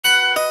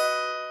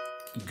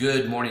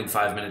Good morning,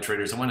 5-minute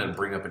traders. I wanted to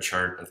bring up a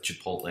chart of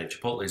Chipotle.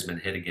 Chipotle's been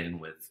hit again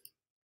with,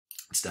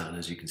 it's down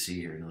as you can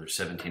see here, another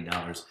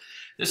 $17.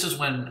 This is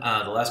when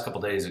the last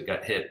couple days it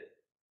got hit.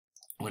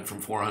 Went from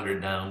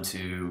 400 down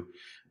to,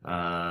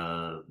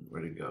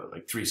 where did it go?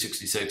 Like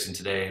 366, and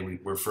today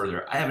we're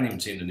further. I haven't even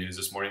seen the news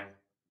this morning.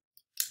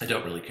 I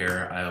don't really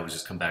care. I always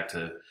just come back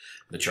to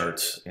the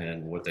charts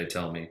and what they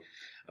tell me.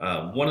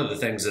 One of the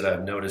things that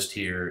I've noticed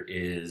here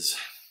is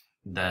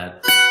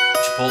that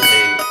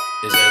Chipotle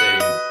is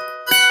at a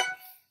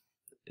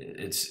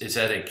it's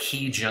at a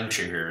key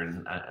juncture here,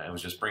 and I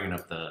was just bringing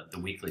up the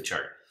weekly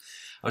chart.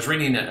 I was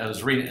reading.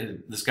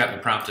 This got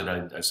me prompted.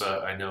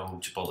 I know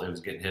Chipotle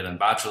was getting hit on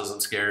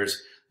botulism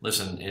scares.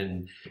 Listen,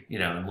 in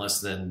less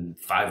than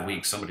 5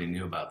 weeks, somebody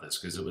knew about this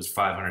because it was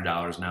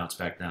 $500. Now it's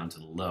back down to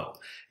the low.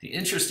 The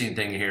interesting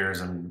thing here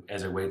is,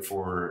 as I wait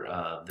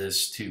for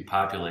this to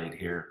populate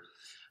here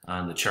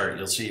on the chart,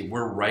 you'll see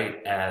we're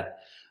right at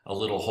a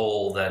little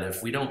hole that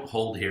if we don't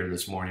hold here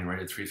this morning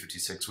right at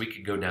 356, we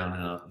could go down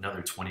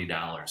another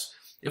 $20.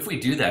 If we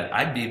do that,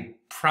 I'd be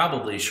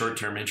probably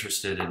short-term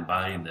interested in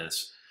buying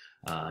this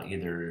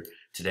either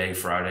today,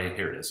 Friday,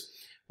 here it is,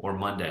 or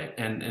Monday.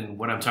 And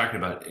what I'm talking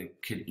about,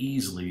 it could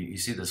easily, you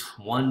see this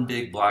one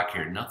big block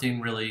here,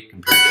 nothing really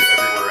compared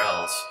to everywhere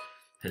else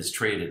has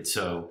traded.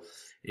 So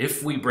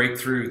if we break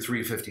through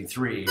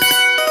 353,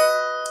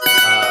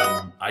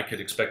 I could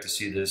expect to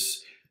see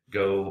this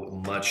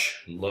go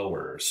much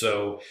lower.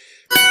 So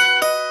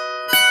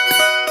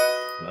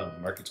well,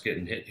 the market's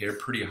getting hit here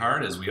pretty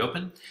hard as we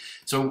open.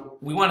 So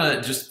we want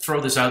to just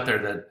throw this out there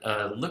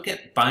that look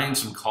at buying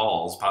some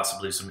calls,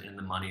 possibly some in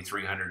the money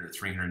 $300 or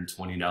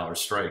 $320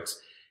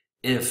 strikes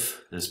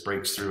if this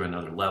breaks through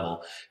another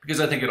level, because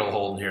I think it'll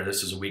hold in here.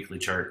 This is a weekly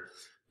chart.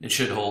 It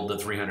should hold the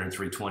 300,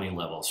 320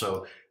 level.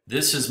 So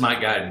this is my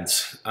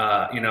guidance.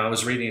 I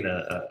was reading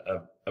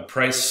a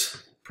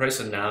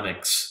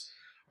Priceonomics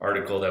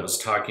article that was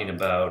talking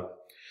about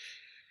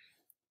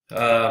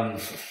the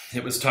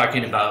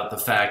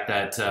fact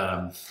that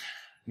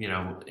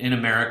in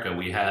America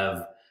we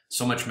have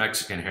so much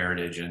Mexican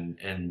heritage,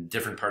 and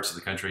different parts of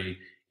the country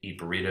eat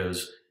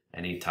burritos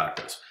and eat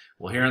tacos.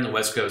 Well, here on the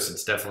West Coast,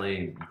 it's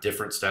definitely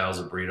different styles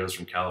of burritos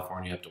from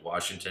California up to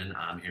Washington.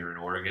 I'm here in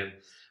Oregon,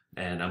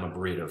 and I'm a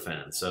burrito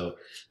fan. So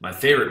my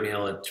favorite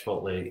meal at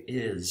Chipotle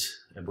is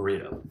a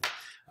burrito.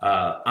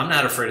 I'm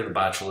not afraid of the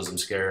botulism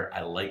scare.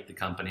 I like the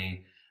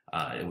company.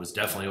 It was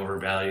definitely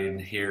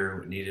overvalued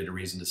here. It needed a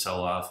reason to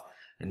sell off.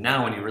 And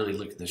now when you really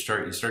look at this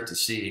chart, you start to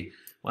see,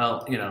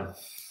 well,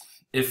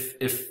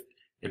 if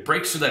it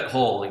breaks through that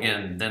hole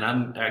again, then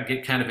I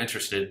get kind of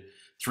interested,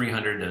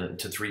 300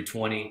 to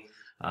 320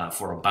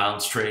 for a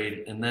bounce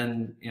trade. And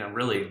then,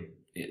 really,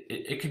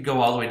 it could go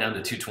all the way down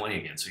to 220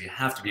 again. So you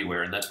have to be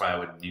aware. And that's why I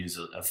would use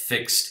a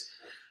fixed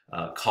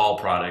call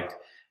product.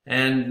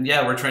 And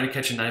yeah, we're trying to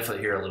catch a knife out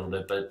here a little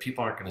bit, but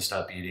people aren't going to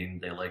stop eating.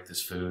 They like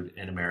this food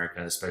in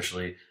America,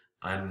 especially.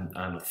 I'm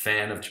a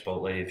fan of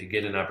Chipotle. If you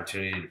get an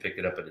opportunity to pick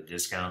it up at a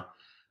discount,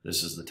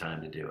 this is the time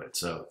to do it.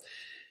 So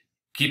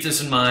keep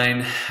this in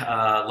mind.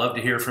 Love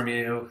to hear from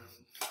you.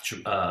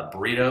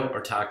 Burrito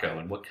or taco,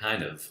 and what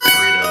kind of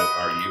burrito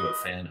are you a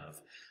fan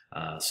of?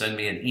 Send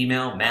me an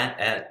email,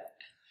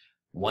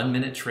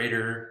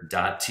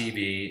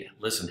 Matt@OneMinuteTrader.TV.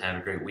 Listen, have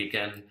a great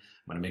weekend. I'm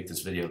going to make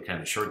this video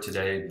kind of short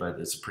today, but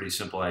it's a pretty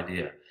simple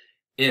idea.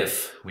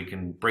 If we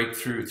can break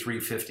through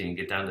 350 and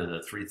get down to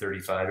the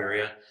 335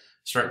 area,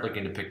 start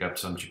looking to pick up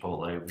some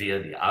Chipotle via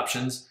the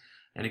options.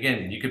 And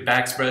again, you could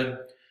backspread,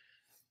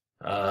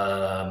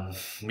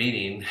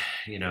 meaning,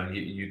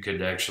 you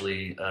could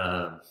actually,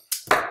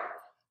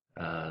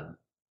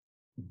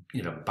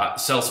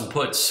 sell some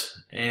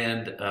puts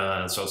and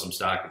sell some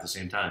stock at the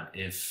same time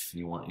if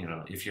you want,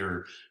 if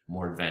you're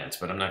more advanced.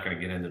 But I'm not going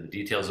to get into the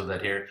details of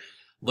that here.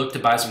 Look to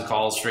buy some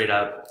calls straight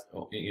up,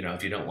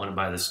 if you don't want to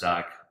buy the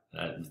stock.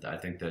 I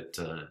think that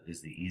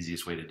is the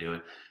easiest way to do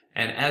it.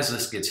 And as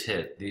this gets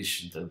hit, the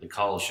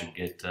calls should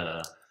get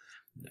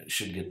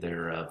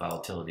their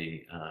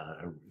volatility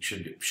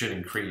should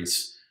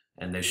increase,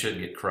 and they should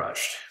get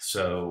crushed.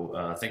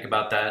 So think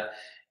about that.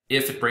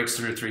 If it breaks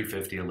through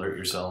 350, alert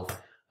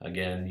yourself.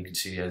 Again, you can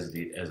see as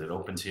it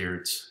opens here,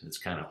 it's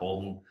kind of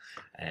holding,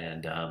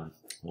 and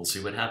we'll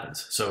see what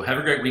happens. So have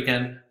a great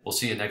weekend. We'll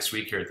see you next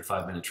week here at the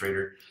 5-Minute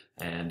Trader,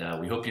 and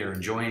we hope you're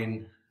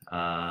enjoying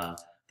the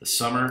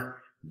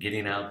summer,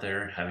 getting out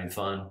there, having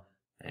fun.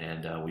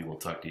 And we will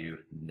talk to you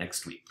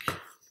next week.